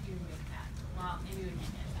 how do you make that? Well, maybe we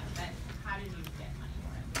can't get that, but how did you get money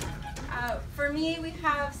for it? For me, we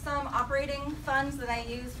have some operating funds that I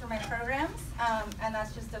use for my programs, and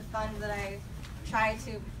that's just a fund that I try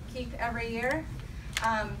to keep every year.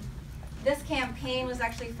 This campaign was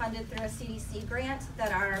actually funded through a CDC grant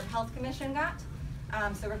that our health commission got.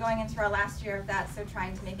 So we're going into our last year of that, so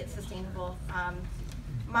trying to make it sustainable.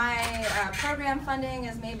 My program funding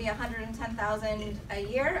is maybe $110,000 a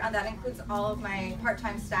year. That includes all of my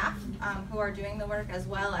part-time staff who are doing the work, as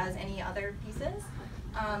well as any other pieces.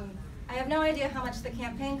 I have no idea how much the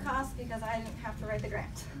campaign costs because I didn't have to write the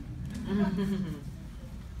grant.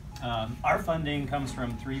 Our funding comes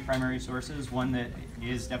from 3 primary sources. One that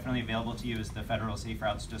is definitely available to you is the federal Safe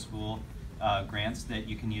Routes to School grants that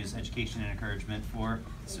you can use education and encouragement for.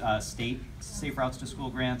 State Safe Routes to School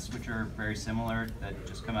grants, which are very similar, that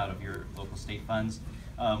just come out of your local state funds.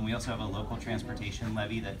 We also have a local transportation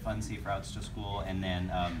levy that funds Safe Routes to School, and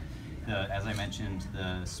then as I mentioned,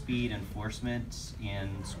 the speed enforcement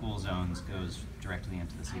in school zones goes directly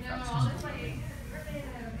into the Safe Routes to School.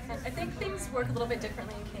 I think things work a little bit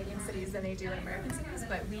differently in Canadian cities than they do in American cities,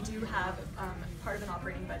 but we do have part of an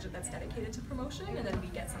operating budget that's dedicated to promotion, and then we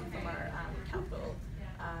get some from our capital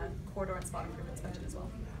corridor and spot improvements budget as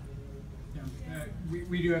well. Yeah,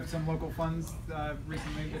 we do have some local funds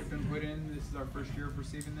recently that have been put in. This is our first year of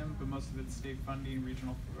receiving them, but most of it's state funding,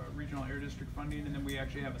 regional air district funding, and then we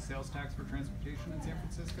actually have a sales tax for transportation in San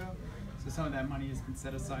Francisco. So some of that money has been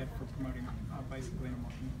set aside for promoting bicycling and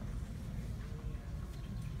walking.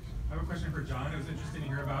 I have a question for John. It was interesting to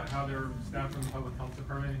hear about how there were staff from the public health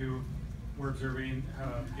department who were observing,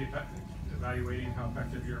 evaluating how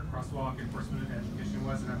effective your crosswalk enforcement and education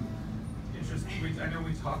was. And I'm interested, I know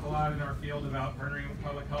we talk a lot in our field about partnering with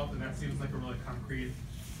public health, and that seems like a really concrete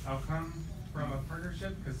outcome from a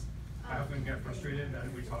partnership, because I often get frustrated that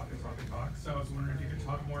we talk and talk and talk. So I was wondering if you could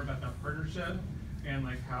talk more about that partnership and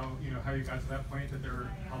like how you got to that point that they're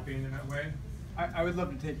helping in that way. I would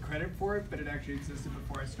love to take credit for it, but it actually existed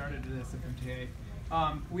before I started at SFMTA.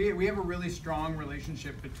 We have a really strong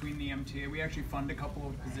relationship between the MTA. We actually fund a couple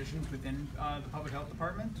of positions within the public health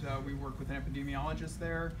department. We work with an epidemiologist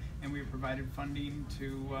there, and we provided funding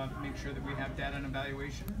to make sure that we have data and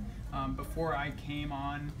evaluation. Before I came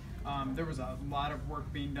on, there was a lot of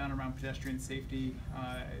work being done around pedestrian safety.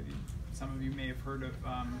 Some of you may have heard of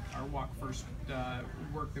our Walk First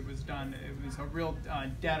work that was done. It was a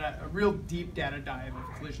real deep data dive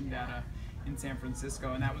of collision data in San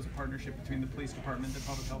Francisco, and that was a partnership between the police department, the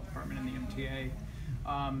public health department, and the MTA.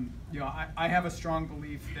 I have a strong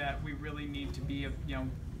belief that we really need to be,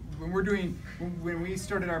 when we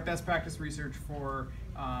started our best practice research for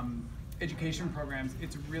education programs,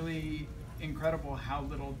 it's really incredible how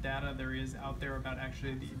little data there is out there about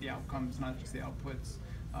actually the outcomes, not just the outputs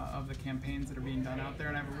of the campaigns that are being done out there.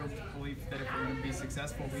 And I have a real belief that if we're going to be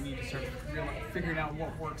successful, we need to start figuring out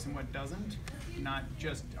what works and what doesn't, not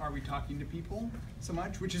just are we talking to people so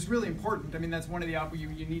much, which is really important. I mean, that's one of the we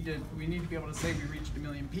need to be able to say we reached 1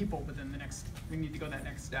 million people, but then we need to go that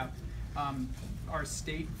next step. Our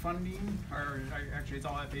state funding, actually it's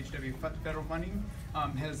all FHW federal funding,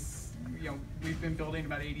 we've been building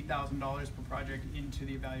about $80,000 per project into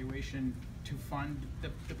the evaluation to fund the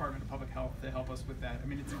Department of Public Health to help us with that. I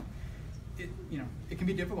mean, it can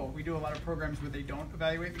be difficult. We do a lot of programs where they don't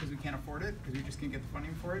evaluate because we can't afford it, because we just can't get the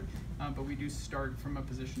funding for it. But we do start from a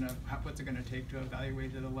position of what's it going to take to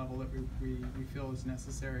evaluate at a level that we feel is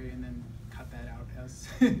necessary, and then cut that out as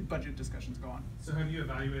budget discussions go on. So have you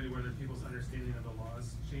evaluated whether people's understanding of the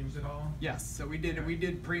laws changed at all? Yes, so we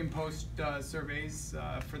did pre and post surveys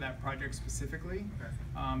for that project specifically.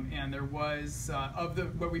 Okay. And there was,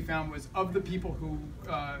 what we found was of the people who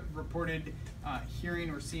reported hearing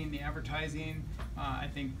or seeing the advertising, I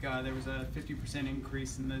think there was a 50%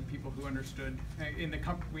 increase in the people who understood.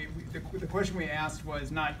 The question we asked was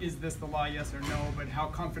not, is this the law, yes or no, but how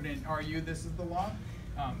confident are you this is the law?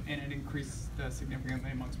 And it increased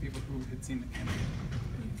significantly amongst people who had seen the campaign.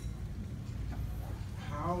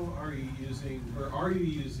 How are you using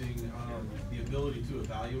the ability to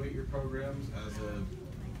evaluate your programs as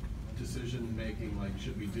a decision making, like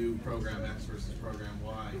should we do program X versus program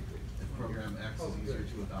Y? If program X is easier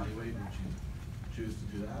to evaluate, would you choose to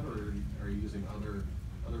do that, or are you using other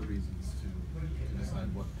reasons to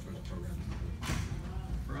decide what sort of program to do?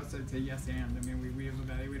 For us, I'd say yes and. I mean, we have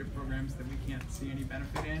evaluated programs that we can't see any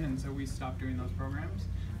benefit in, and so we stopped doing those programs.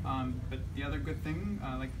 But the other good thing,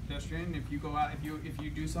 like pedestrian, if you go out, if you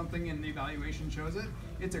do something and the evaluation shows it,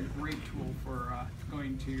 it's a great tool for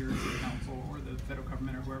going to your city council or the federal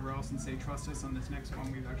government or whoever else and say, trust us on this next one.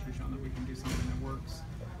 We've actually shown that we can do something that works.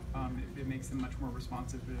 It makes them much more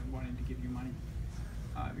responsive to wanting to give you money.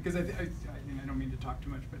 Because I don't mean to talk too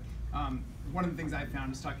much, but one of the things I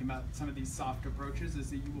found is talking about some of these soft approaches is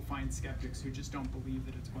that you will find skeptics who just don't believe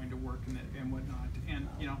that it's going to work and whatnot. And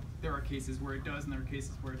there are cases where it does and there are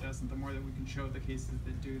cases where it doesn't. The more that we can show the cases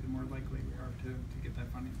that do, the more likely we are to get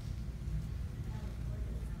that funding.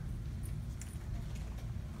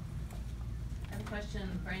 I have a question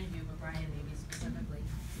for any of you, but Brian maybe specifically.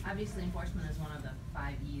 Obviously, enforcement is one of the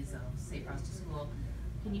 5 E's of Safe Routes to School.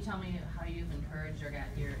 Can you tell me how you've encouraged or got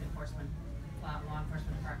your law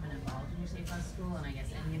enforcement department involved in your Safe Routes to School, and I guess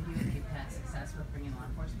any of you, if you've had success with bringing law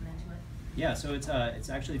enforcement into it? Yeah, so it's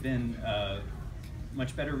actually been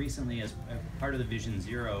much better recently as part of the Vision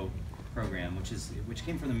Zero program, which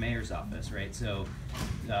came from the mayor's office, right? So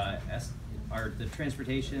the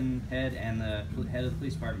transportation head and the head of the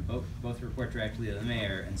police department both report directly to the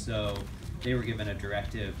mayor, and so they were given a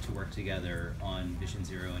directive to work together on Vision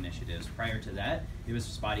Zero initiatives. Prior to that, it was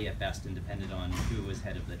spotty at best and depended on who was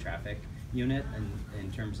head of the traffic unit and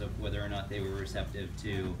in terms of whether or not they were receptive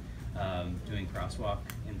to doing crosswalk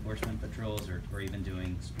enforcement patrols or even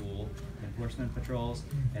doing school enforcement patrols.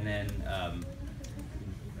 And then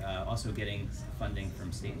also getting funding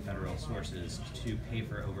from state and federal sources to pay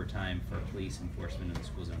for overtime for police enforcement in the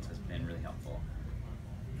school zones has been really helpful.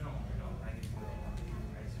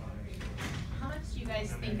 How much do you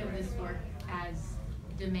guys think of this work as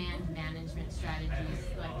demand management strategies,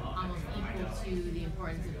 like almost equal to the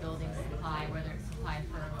importance of building supply, whether it's supply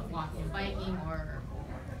for walking and biking or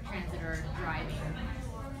transit or driving?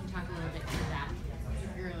 Can you talk a little bit to that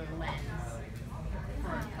particular lens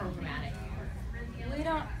for programmatic?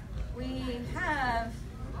 We have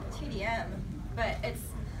TDM, but it's,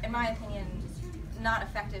 in my opinion, not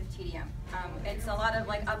effective TDM. It's a lot of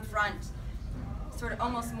like upfront, sort of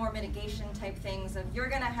almost more mitigation type things of you're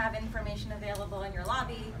going to have information available in your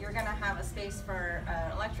lobby, you're going to have a space for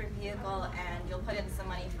an electric vehicle, and you'll put in some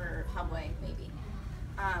money for Hubway, maybe.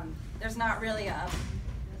 There's not really a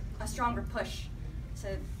stronger push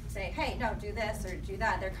to say, hey, no, do this or do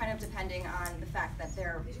that. They're kind of depending on the fact that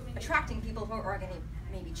they're attracting people who are going to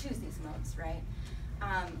maybe choose these modes, right?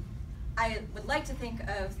 I would like to think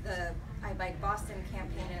of the I Bike Boston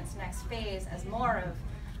campaign in its next phase as more of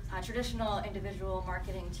a traditional individual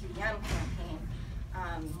marketing TDM campaign,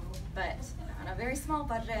 but on a very small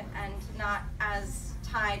budget and not as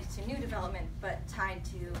tied to new development, but tied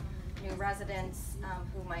to new residents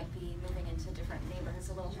who might be moving into different neighborhoods,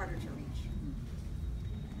 a little harder to reach.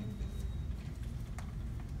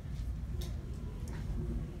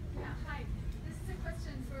 Yeah, hi. This is a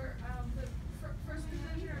question for the first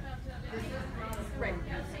presenter about Right.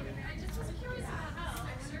 Yeah,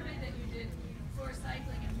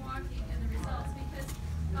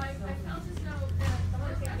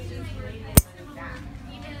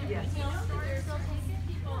 Yeah. You know, there's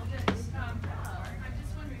people that, I'm just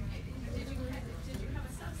wondering, did you have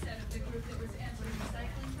a subset of the group that was answering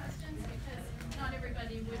recycling questions? Because not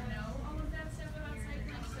everybody would know all of that stuff about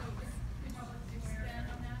cycling, so could you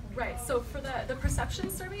expand on that? Right, so for the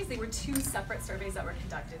perception surveys, they were 2 separate surveys that were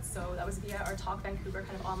conducted. So that was via our Talk Vancouver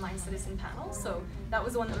kind of online citizen panel. So that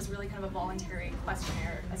was the one that was really kind of a voluntary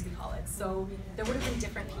questionnaire, as we call it. So there would have been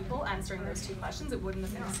different people answering those 2 questions. It wouldn't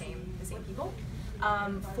have been the same people.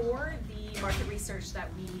 For the market research that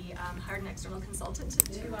we hired an external consultant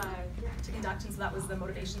to conduct, and so that was the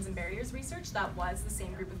motivations and barriers research, that was the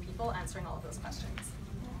same group of people answering all of those questions.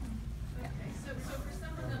 Okay, so for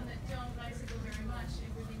some of them that don't bicycle very much,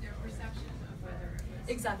 it would be their perception of whether it was...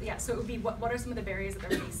 Exactly, yeah, so it would be what are some of the barriers that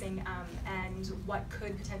they're facing, and what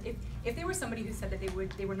could potentially, if they were somebody who said that they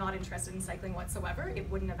were not interested in cycling whatsoever, it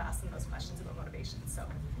wouldn't have asked them those questions about motivation. So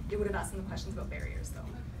it would have asked them the questions about barriers though.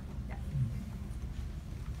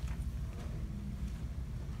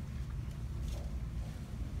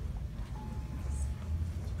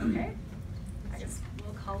 Okay, I guess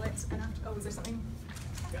we'll call it an after. Oh, is there something?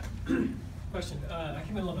 Yeah. Question. I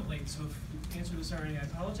came in a little bit late, so if you answered this already, I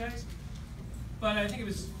apologize. But I think it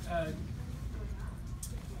was, I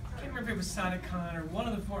can't remember if it was Sadicon or one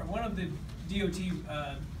of the DOT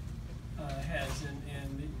heads in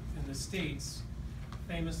the States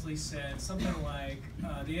famously said something like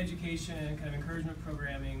the education kind of encouragement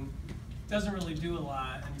programming doesn't really do a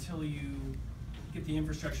lot until you get the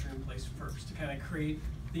infrastructure in place first to kind of create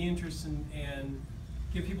the interest and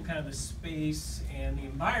give people kind of the space and the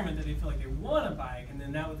environment that they feel like they want to bike, and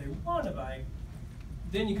then now that they want to bike,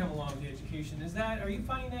 then you come along with the education. Are you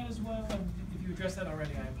finding that as well? If you addressed that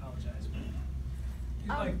already, I apologize.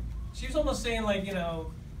 But like, she was almost saying like, you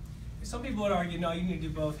know, some people would argue, no, you need to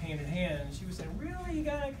do both hand in hand. And she was saying, really, you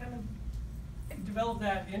gotta kind of develop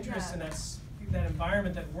that interest and that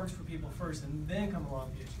environment that works for people first, and then come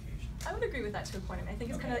along with the education. I would agree with that to a point. I mean, I think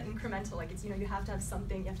it's kind of incremental. Like it's, you know, you have to have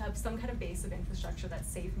something. You have to have some kind of base of infrastructure that's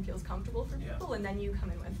safe and feels comfortable for people, and then you come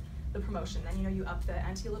in with the promotion. Then, you know, you up the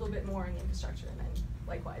ante a little bit more in the infrastructure, and then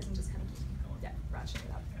likewise, and just kind of ratcheting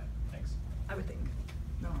it up. Yeah, thanks. I would think.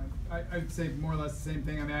 No, I'd say more or less the same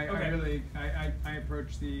thing. I mean, I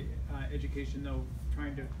approach the education though,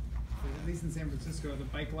 trying to, at least in San Francisco, the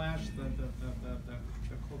bike lash, the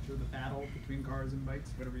culture, the battle between cars and bikes,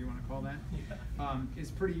 whatever you want to call that, is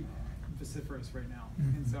pretty vociferous right now.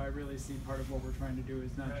 And so I really see part of what we're trying to do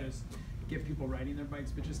is not just get people riding their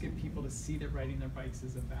bikes, but just get people to see that riding their bikes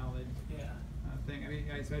is a valid thing. I mean,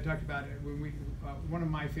 so I talked about it when we, one of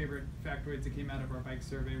my favorite factoids that came out of our bike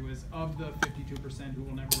survey was of the 52% who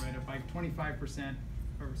will never ride a bike, 50%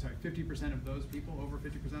 of those people, over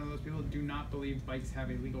 50% of those people, do not believe bikes have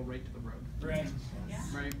a legal right to the road. Right.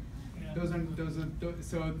 Right.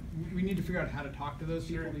 So we need to figure out how to talk to those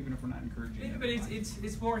people, even if we're not encouraging them. But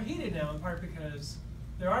it's more heated now in part because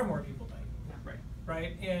there are more people biking. Right.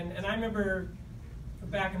 Right. And I remember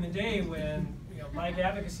back in the day when bike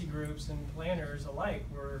advocacy groups and planners alike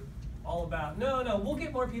were all about no, we'll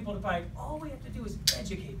get more people to bike. All we have to do is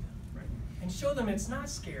educate them. Right. And show them it's not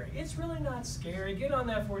scary. It's really not scary. Get on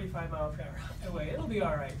that 45 mile per hour highway. It'll be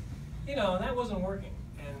all right. And that wasn't working.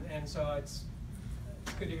 And so it's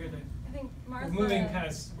good to hear that. I think Martha,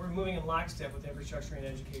 we're moving in lockstep with infrastructure and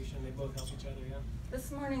education. They both help each other, yeah.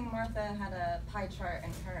 This morning Martha had a pie chart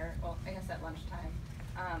in her, well, I guess at lunchtime.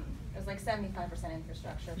 It was like 75%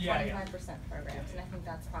 infrastructure, 25% programs, and I think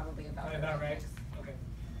that's probably about right. Okay.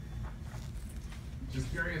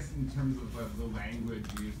 Just curious in terms of the language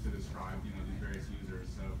used to describe, these various users.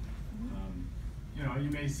 So, you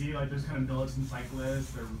may see like there's kind of militant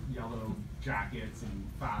cyclists, or yellow jackets and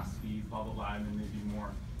fast speeds, blah blah blah, and then maybe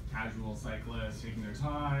more casual cyclists taking their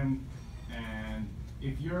time. And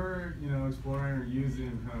if you're, exploring or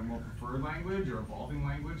using kind of more preferred language or evolving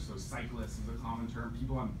language, so cyclists is a common term,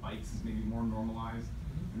 people on bikes is maybe more normalized,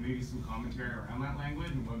 and maybe some commentary around that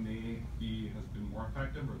language and what maybe has been more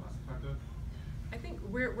effective or less effective. I think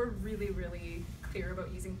we're really, really clear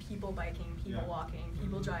about using people biking, people walking,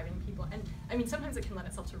 people driving, people, and I mean, sometimes it can lend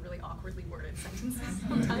itself to really awkwardly worded sentences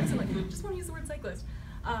sometimes, and like, we just want to use the word cyclist.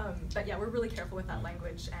 But yeah, we're really careful with that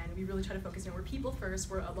language, and we really try to focus, we're people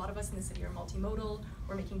first. A lot of us in the city are multimodal.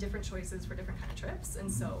 We're making different choices for different kind of trips,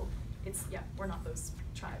 and so it's, we're not those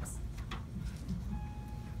tribes.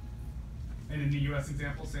 And in the US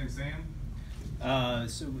example, same?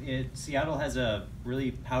 Seattle has a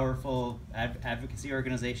really powerful advocacy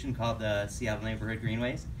organization called the Seattle Neighborhood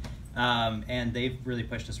Greenways. And they've really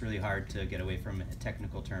pushed us really hard to get away from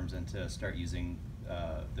technical terms and to start using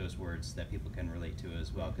those words that people can relate to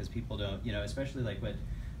as well. Because people don't, especially like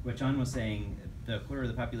what John was saying, the quarter of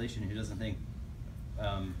the population who doesn't think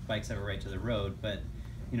bikes have a right to the road, but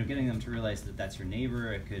getting them to realize that that's your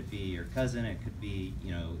neighbor, it could be your cousin, it could be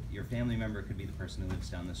your family member, it could be the person who lives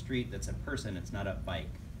down the street. That's a person, it's not a bike.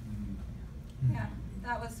 Yeah,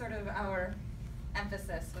 that was sort of our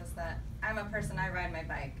emphasis, was that I'm a person, I ride my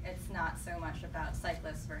bike. It's not so much about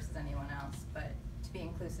cyclists versus anyone else, but to be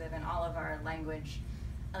inclusive, and all of our language,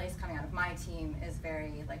 at least coming out of my team, is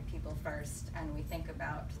very like people first, and we think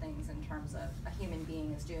about things in terms of a human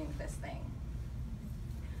being is doing this thing.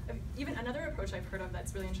 Even another approach I've heard of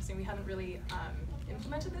that's really interesting, we haven't really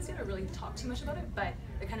implemented this yet or really talked too much about it, but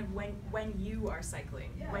the kind of when you are cycling,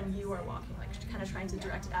 when you are walking, like kind of trying to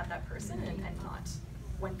direct it at that person and not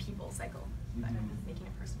when people cycle, but making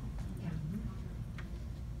it personal. Yeah.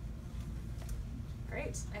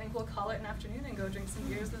 Great, I think we'll call it an afternoon and go drink some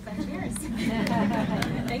beers with engineers.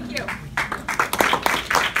 Thank you.